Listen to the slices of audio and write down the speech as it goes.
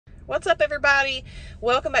What's up, everybody?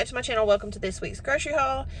 Welcome back to my channel. Welcome to this week's grocery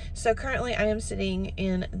haul. So currently I am sitting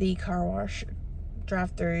in the car wash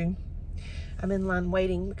drive-through. I'm in line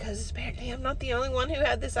waiting because apparently I'm not the only one who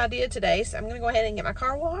had this idea today. So I'm going to go ahead and get my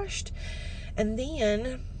car washed. And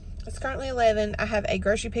then it's currently 11. I have a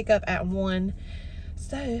grocery pickup at 1.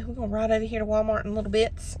 So we're going to ride over here to Walmart in little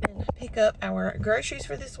bits and pick up our groceries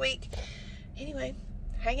for this week. Anyway,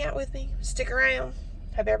 hang out with me. Stick around.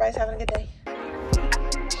 Hope everybody's having a good day.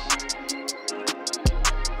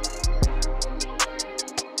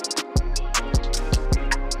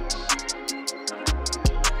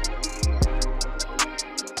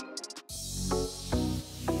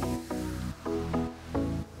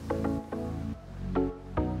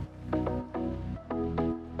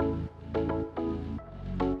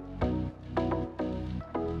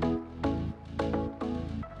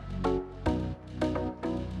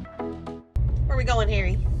 Where are we going,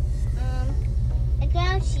 Harry? The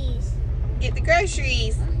groceries. Get the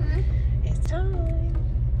groceries. It's time.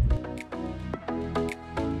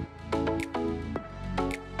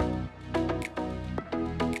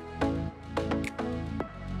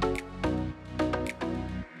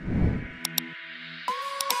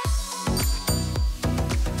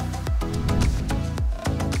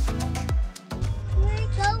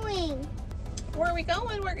 Where are we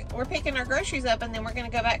going? We're picking our groceries up and then we're going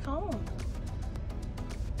to go back home.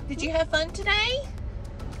 Did you have fun today?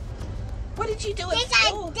 What did you do at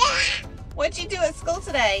school? What did you do at school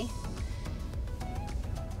today?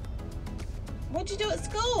 What did you do at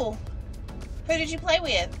school? Who did you play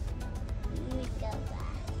with?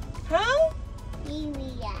 Huh?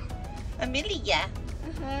 Amelia.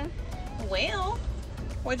 Well,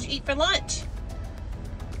 what did you eat for lunch?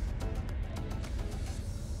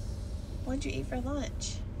 What did you eat for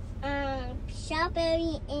lunch?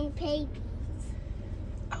 Strawberry and babies.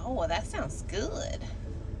 Oh, well, that sounds good.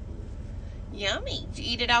 Yummy. Did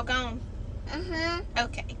you eat it all gone?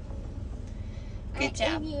 Okay. Good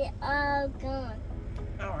job. I ate it all gone.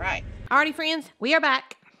 All right. Alrighty, friends, we are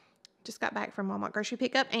back. Just got back from Walmart grocery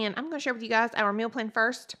pickup, and I'm going to share with you guys our meal plan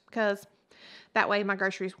first because that way my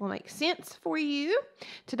groceries will make sense for you.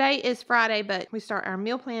 Today is Friday, but we start our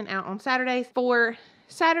meal plan out on Saturdays. For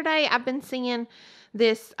Saturday, I've been seeing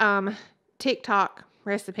this TikTok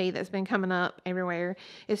recipe that's been coming up everywhere.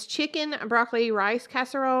 It's chicken broccoli rice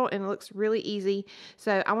casserole, and it looks really easy,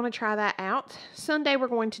 so I want to try that out. Sunday we're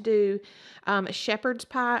going to do a shepherd's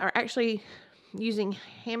pie, or actually using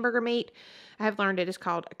hamburger meat. I have learned it is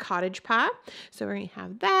called a cottage pie, so we're going to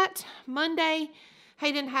have that. Monday,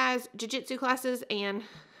 Hayden has jiu-jitsu classes, and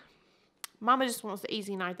Mama just wants the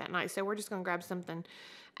easy night that night, so we're just going to grab something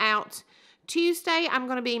out. Tuesday, I'm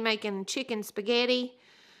going to be making chicken spaghetti.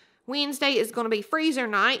 Wednesday is going to be freezer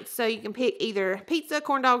night, so you can pick either pizza,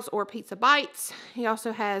 corn dogs, or pizza bites. He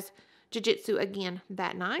also has jiu-jitsu again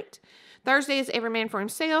that night. Thursday is every man for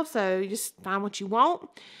himself, so you just find what you want.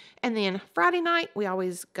 And then Friday night, we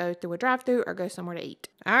always go through a drive-thru or go somewhere to eat.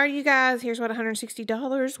 All right, you guys, here's what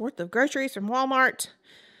 $160 worth of groceries from Walmart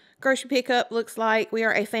grocery pickup looks like. We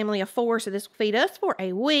are a family of 4, so this will feed us for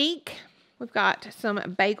a week. We've got some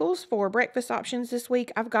bagels for breakfast options this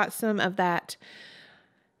week. I've got some of that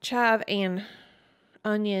chive and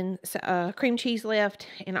onion cream cheese left,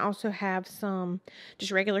 and I also have some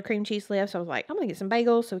just regular cream cheese left, so I was like, I'm gonna get some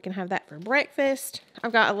bagels so we can have that for breakfast.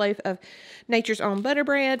 I've got a loaf of Nature's Own butter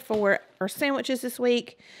bread for our sandwiches this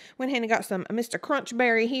week. Went ahead and got some Mr. Crunch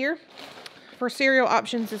Berry here for cereal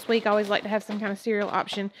options this week. I always like to have some kind of cereal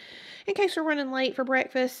option in case we're running late for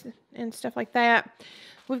breakfast and stuff like that.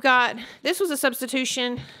 We've got, this was a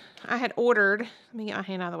substitution I had ordered. Let me get my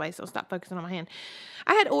hand out of the way so I'll stop focusing on my hand.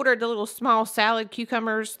 I had ordered the little small salad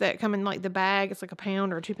cucumbers that come in like the bag. It's like a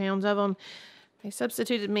pound or 2 pounds of them. They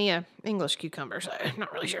substituted me a English cucumber, so I'm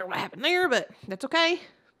not really sure what happened there, but that's okay.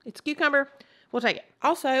 It's a cucumber. We'll take it.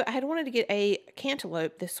 Also, I had wanted to get a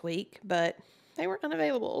cantaloupe this week, but they were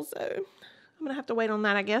unavailable, so I'm going to have to wait on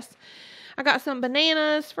that, I guess. I got some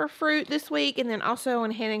bananas for fruit this week, and then also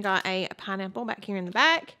went ahead and got a pineapple back here in the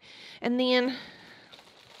back. And then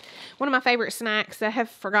one of my favorite snacks that I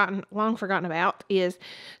have long forgotten about is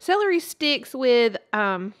celery sticks with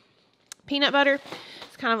peanut butter.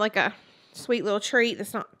 It's kind of like a sweet little treat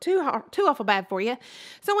that's not too awful bad for you.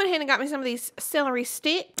 So I went ahead and got me some of these celery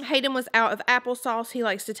sticks. Hayden was out of applesauce. He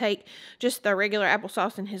likes to take just the regular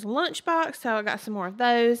applesauce in his lunchbox, so I got some more of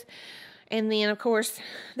those. And then, of course,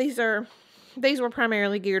 these were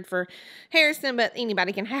primarily geared for Harrison, but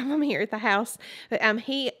anybody can have them here at the house. But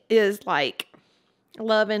he is like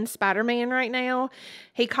loving Spider-Man right now.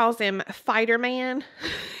 He calls him Fighter-Man.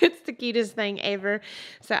 It's the cutest thing ever.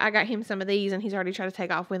 So I got him some of these, and he's already tried to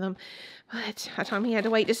take off with them. But I told him he had to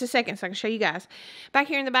wait just a second so I can show you guys. Back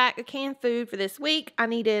here in the back, canned food for this week. I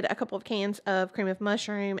needed a couple of cans of cream of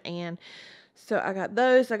mushroom, and so I got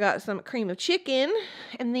those. I got some cream of chicken,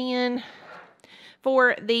 and then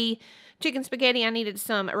for the chicken spaghetti, I needed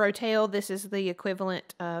some Rotel. This is the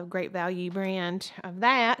equivalent of Great Value brand of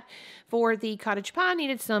that. For the cottage pie, I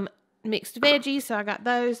needed some mixed veggies, so I got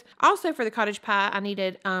those. Also for the cottage pie, I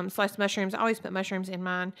needed sliced mushrooms. I always put mushrooms in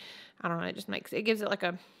mine. I don't know, it gives it like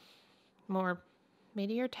a more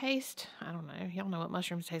meatier taste. I don't know. Y'all know what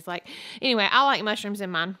mushrooms taste like. Anyway, I like mushrooms in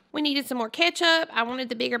mine. We needed some more ketchup. I wanted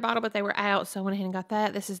the bigger bottle, but they were out, so I went ahead and got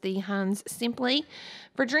that. This is the Heinz Simply.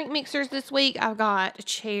 For drink mixers this week, I've got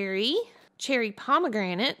cherry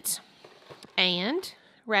pomegranate, and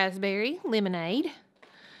raspberry lemonade.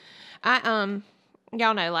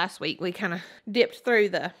 Y'all know last week we kind of dipped through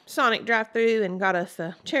the Sonic drive-thru and got us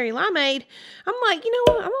a cherry limeade. I'm like, you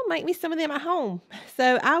know what? I'm going to make me some of them at home.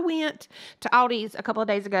 So I went to Aldi's a couple of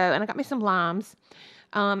days ago and I got me some limes.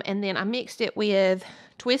 And then I mixed it with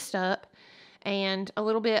Twist Up and a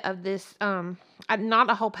little bit of this, not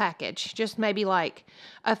a whole package, just maybe like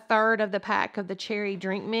a third of the pack of the cherry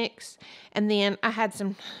drink mix. And then I had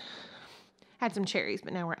some cherries,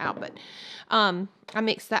 but now we're out. But I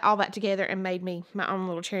mixed all that together and made me my own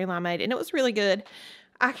little cherry limeade, and it was really good.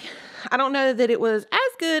 I don't know that it was as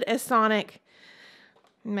good as Sonic.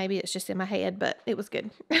 Maybe it's just in my head, but it was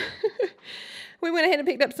good. We went ahead and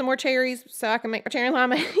picked up some more cherries so I can make my cherry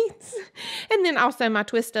limeades. And then also my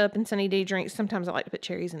Twist Up and Sunny D drinks. Sometimes I like to put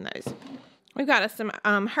cherries in those. We've got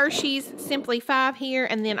some Hershey's Simply 5 here.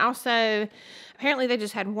 And then also, apparently they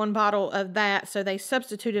just had one bottle of that. So they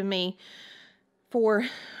substituted me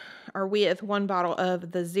with one bottle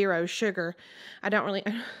of the zero sugar. I don't really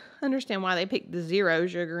understand why they picked the zero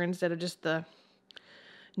sugar instead of just the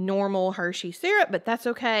normal Hershey syrup, but that's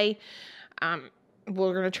okay.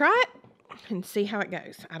 We're going to try it and see how it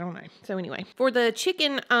goes. I don't know. So anyway, for the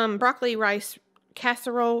chicken broccoli rice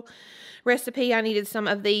casserole recipe, I needed some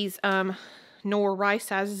of these Knorr rice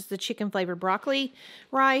sizes, the chicken flavored broccoli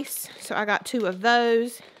rice. So I got 2 of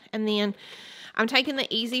those. And then I'm taking the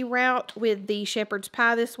easy route with the shepherd's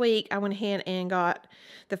pie this week. I went ahead and got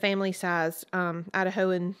the family size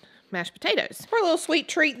Idahoan mashed potatoes. For a little sweet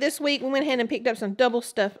treat this week, we went ahead and picked up some double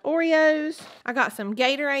stuffed Oreos. I got some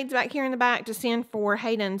Gatorades back here in the back to send for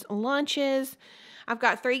Hayden's lunches. I've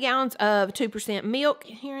got 3 gallons of 2% milk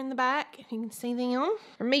here in the back. You can see them.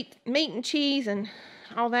 For meat and cheese and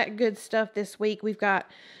all that good stuff this week, we've got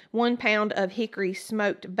 1 pound of hickory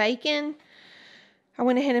smoked bacon. I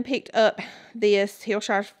went ahead and picked up this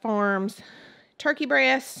Hillshire Farms turkey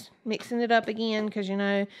breast, mixing it up again because, you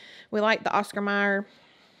know, we like the Oscar Mayer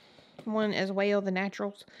one as well, the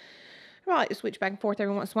naturals. I like to switch back and forth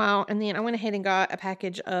every once in a while. And then I went ahead and got a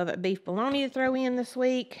package of beef bologna to throw in this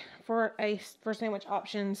week for sandwich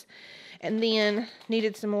options. And then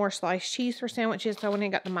needed some more sliced cheese for sandwiches, so I went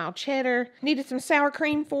and got the mild cheddar. Needed some sour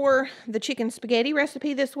cream for the chicken spaghetti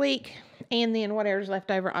recipe this week. And then whatever's left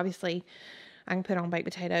over, obviously, I can put on baked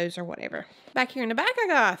potatoes or whatever. Back here in the back, I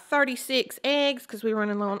got 36 eggs because we were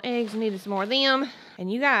running low on eggs and needed some more of them.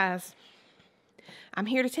 And you guys, I'm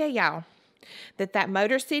here to tell y'all that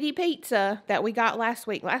Motor City pizza that we got last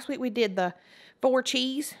week we did the 4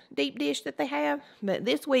 cheese deep dish that they have, but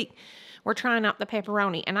this week we're trying out the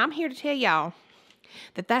pepperoni, and I'm here to tell y'all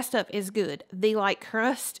that stuff is good. The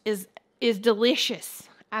crust is delicious.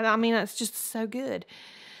 I mean, it's just so good.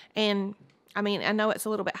 And I mean, I know it's a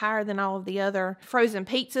little bit higher than all of the other frozen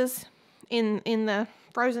pizzas in the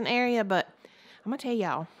frozen area, but I'm gonna tell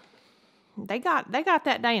y'all, they got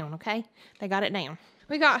that down, okay? They got it down.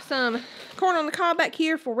 We got some corn on the cob back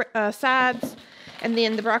here for sides, and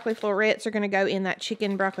then the broccoli florets are gonna go in that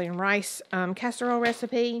chicken, broccoli, and rice casserole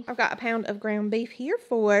recipe. I've got 1 pound of ground beef here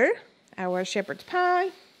for our shepherd's pie.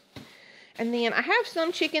 And then I have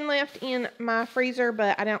some chicken left in my freezer,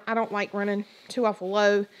 but I don't like running too awful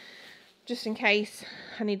low, just in case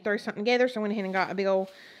I need to throw something together. So I went ahead and got a big old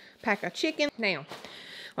pack of chicken. Now,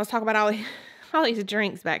 let's talk about all these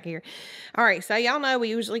drinks back here. All right, so y'all know we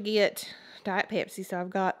usually get Diet Pepsi. So I've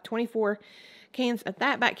got 24 cans of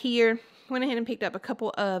that back here. Went ahead and picked up a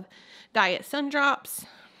couple of Diet Sun Drops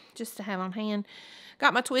just to have on hand.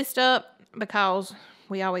 Got my Twist Up because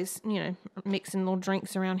we always, you know, mixing little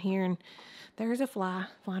drinks around here. And there's a fly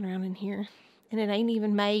flying around in here. And it ain't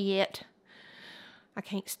even May yet. I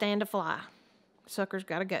can't stand a fly. Sucker's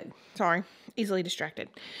gotta go. Sorry, easily distracted.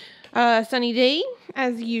 Sunny D,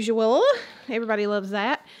 as usual. Everybody loves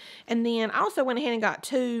that. And then I also went ahead and got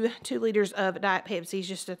two liters of Diet Pepsis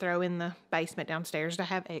just to throw in the basement downstairs to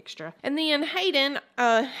have extra. And then Hayden's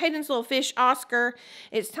little fish, Oscar,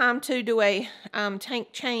 it's time to do a tank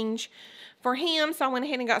change for him. So I went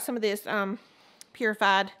ahead and got some of this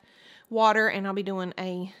purified water, and I'll be doing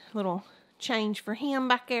a little change for him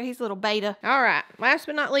back there. He's a little beta. All right, last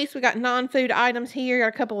but not least, we got non-food items here. Got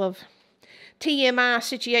a couple of TMI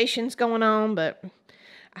situations going on, but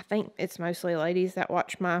I think it's mostly ladies that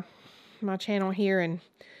watch my channel here, and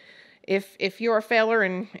if you're a feller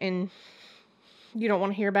and you don't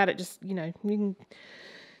want to hear about it, just, you know, you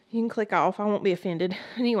can click off. I won't be offended.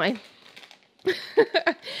 Anyway,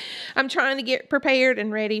 I'm trying to get prepared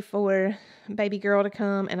and ready for baby girl to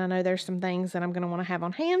come, and I know there's some things that I'm going to want to have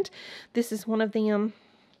on hand. This is one of them.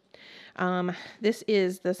 This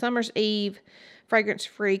is the Summer's Eve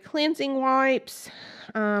fragrance-free cleansing wipes.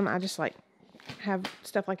 I just like have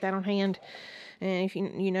stuff like that on hand. And if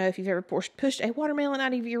if you've ever pushed a watermelon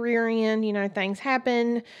out of your rear end, you know, things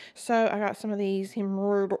happen. So I got some of these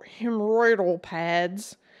hemorrhoidal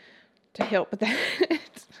pads to help with that.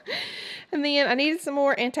 And then I needed some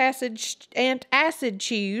more antacid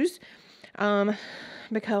chews.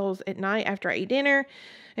 Because at night after I eat dinner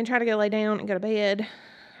and try to go lay down and go to bed,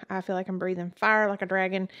 I feel like I'm breathing fire like a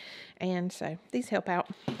dragon. And so these help out.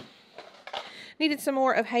 Needed some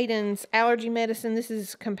more of Hayden's allergy medicine. This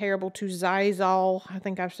is comparable to Zysol. I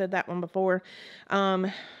think I've said that one before.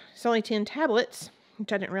 It's only 10 tablets,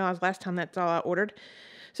 which I didn't realize last time that's all I ordered.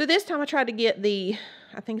 So this time I tried to get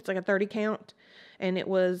I think it's like a 30 count, and it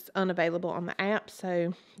was unavailable on the app.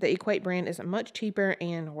 So the Equate brand is much cheaper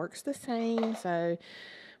and works the same. So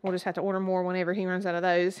we'll just have to order more whenever he runs out of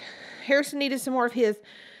those. Harrison needed some more of his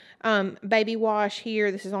baby wash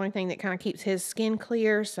here. This is the only thing that kind of keeps his skin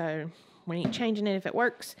clear. So we need changing it if it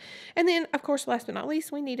works. And then, of course, last but not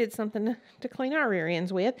least, we needed something to clean our rear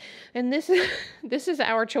ends with. And this is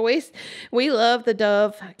our choice. We love the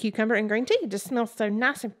Dove cucumber and green tea. It just smells so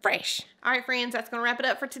nice and fresh. All right, friends, that's going to wrap it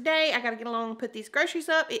up for today. I got to get along and put these groceries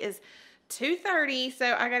up. It is 2:30,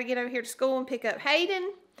 so I got to get over here to school and pick up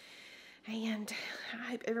Hayden. And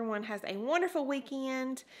I hope everyone has a wonderful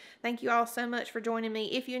weekend. Thank you all so much for joining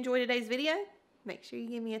me. If you enjoyed today's video, make sure you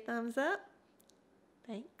give me a thumbs up.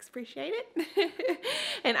 Thanks, appreciate it.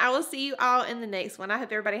 And I will see you all in the next one. I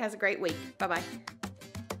hope everybody has a great week. Bye-bye.